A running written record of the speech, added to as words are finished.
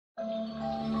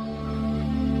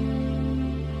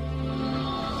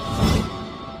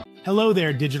Hello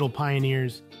there, digital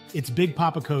pioneers. It's Big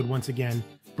Poppa Code once again,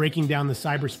 breaking down the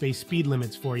cyberspace speed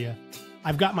limits for you.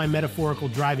 I've got my metaphorical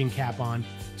driving cap on,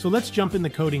 so let's jump in the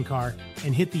coding car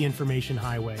and hit the information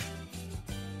highway.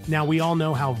 Now, we all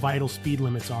know how vital speed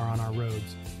limits are on our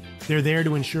roads. They're there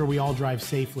to ensure we all drive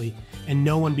safely and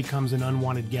no one becomes an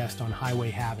unwanted guest on highway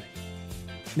havoc.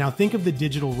 Now, think of the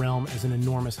digital realm as an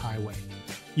enormous highway.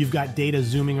 You've got data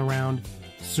zooming around,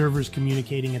 servers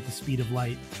communicating at the speed of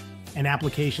light, and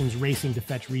applications racing to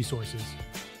fetch resources.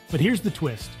 But here's the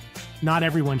twist. Not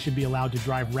everyone should be allowed to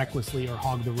drive recklessly or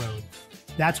hog the road.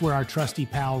 That's where our trusty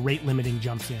pal rate limiting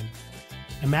jumps in.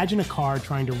 Imagine a car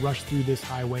trying to rush through this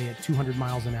highway at 200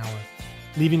 miles an hour,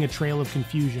 leaving a trail of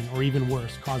confusion or even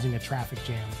worse, causing a traffic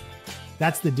jam.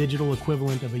 That's the digital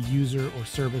equivalent of a user or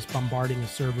service bombarding a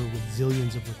server with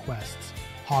zillions of requests,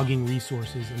 hogging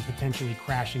resources and potentially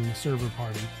crashing the server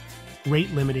party.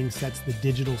 Rate limiting sets the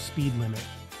digital speed limit,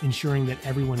 ensuring that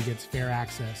everyone gets fair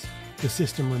access, the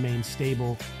system remains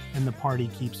stable, and the party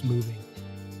keeps moving.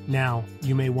 Now,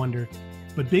 you may wonder,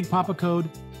 but Big Poppa Code,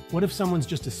 what if someone's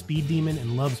just a speed demon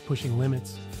and loves pushing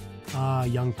limits? Ah,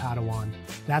 young Padawan,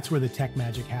 that's where the tech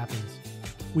magic happens.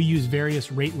 We use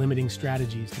various rate limiting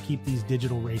strategies to keep these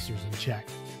digital racers in check,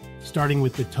 starting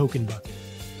with the token bucket.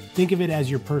 Think of it as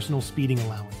your personal speeding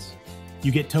allowance.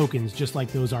 You get tokens just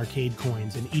like those arcade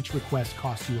coins, and each request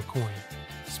costs you a coin.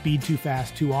 Speed too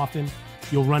fast too often,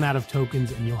 you'll run out of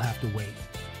tokens and you'll have to wait.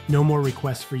 No more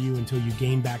requests for you until you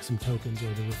gain back some tokens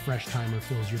or the refresh timer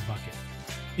fills your bucket.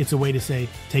 It's a way to say,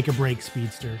 take a break,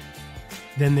 speedster.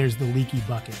 Then there's the leaky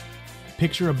bucket.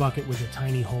 Picture a bucket with a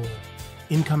tiny hole.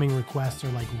 Incoming requests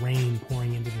are like rain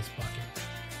pouring into this bucket.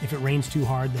 If it rains too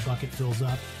hard, the bucket fills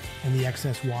up, and the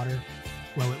excess water,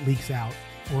 well, it leaks out,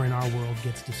 or in our world,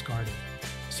 gets discarded.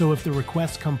 So if the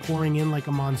requests come pouring in like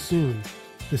a monsoon,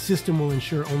 the system will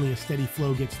ensure only a steady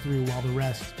flow gets through while the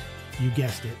rest, you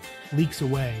guessed it, leaks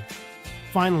away.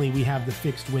 Finally, we have the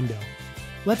fixed window.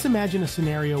 Let's imagine a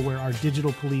scenario where our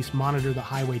digital police monitor the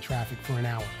highway traffic for an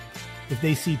hour. If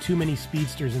they see too many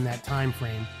speedsters in that time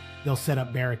frame, they'll set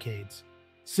up barricades.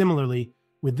 Similarly,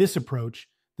 with this approach,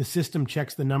 the system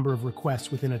checks the number of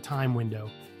requests within a time window,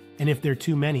 and if there are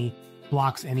too many,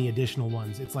 blocks any additional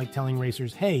ones. It's like telling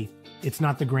racers, hey, it's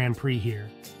not the Grand Prix here.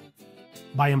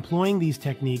 By employing these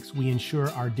techniques, we ensure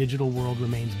our digital world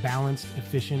remains balanced,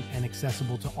 efficient, and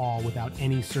accessible to all without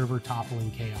any server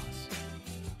toppling chaos.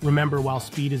 Remember, while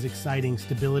speed is exciting,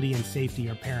 stability and safety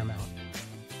are paramount.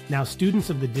 Now, students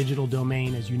of the digital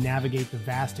domain, as you navigate the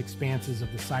vast expanses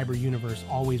of the cyber universe,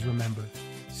 always remember,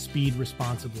 speed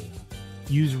responsibly.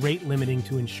 Use rate limiting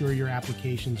to ensure your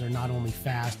applications are not only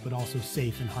fast, but also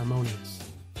safe and harmonious.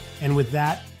 And with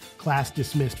that, class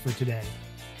dismissed for today.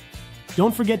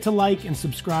 Don't forget to like and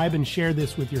subscribe and share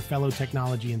this with your fellow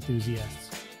technology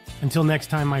enthusiasts. Until next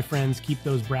time, my friends, keep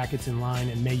those brackets in line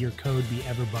and may your code be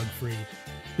ever bug-free.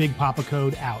 Big Poppa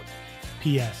Code out.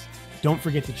 P.S. Don't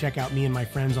forget to check out me and my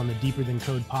friends on the Deeper Than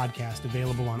Code podcast,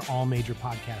 available on all major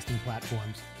podcasting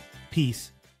platforms.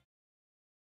 Peace.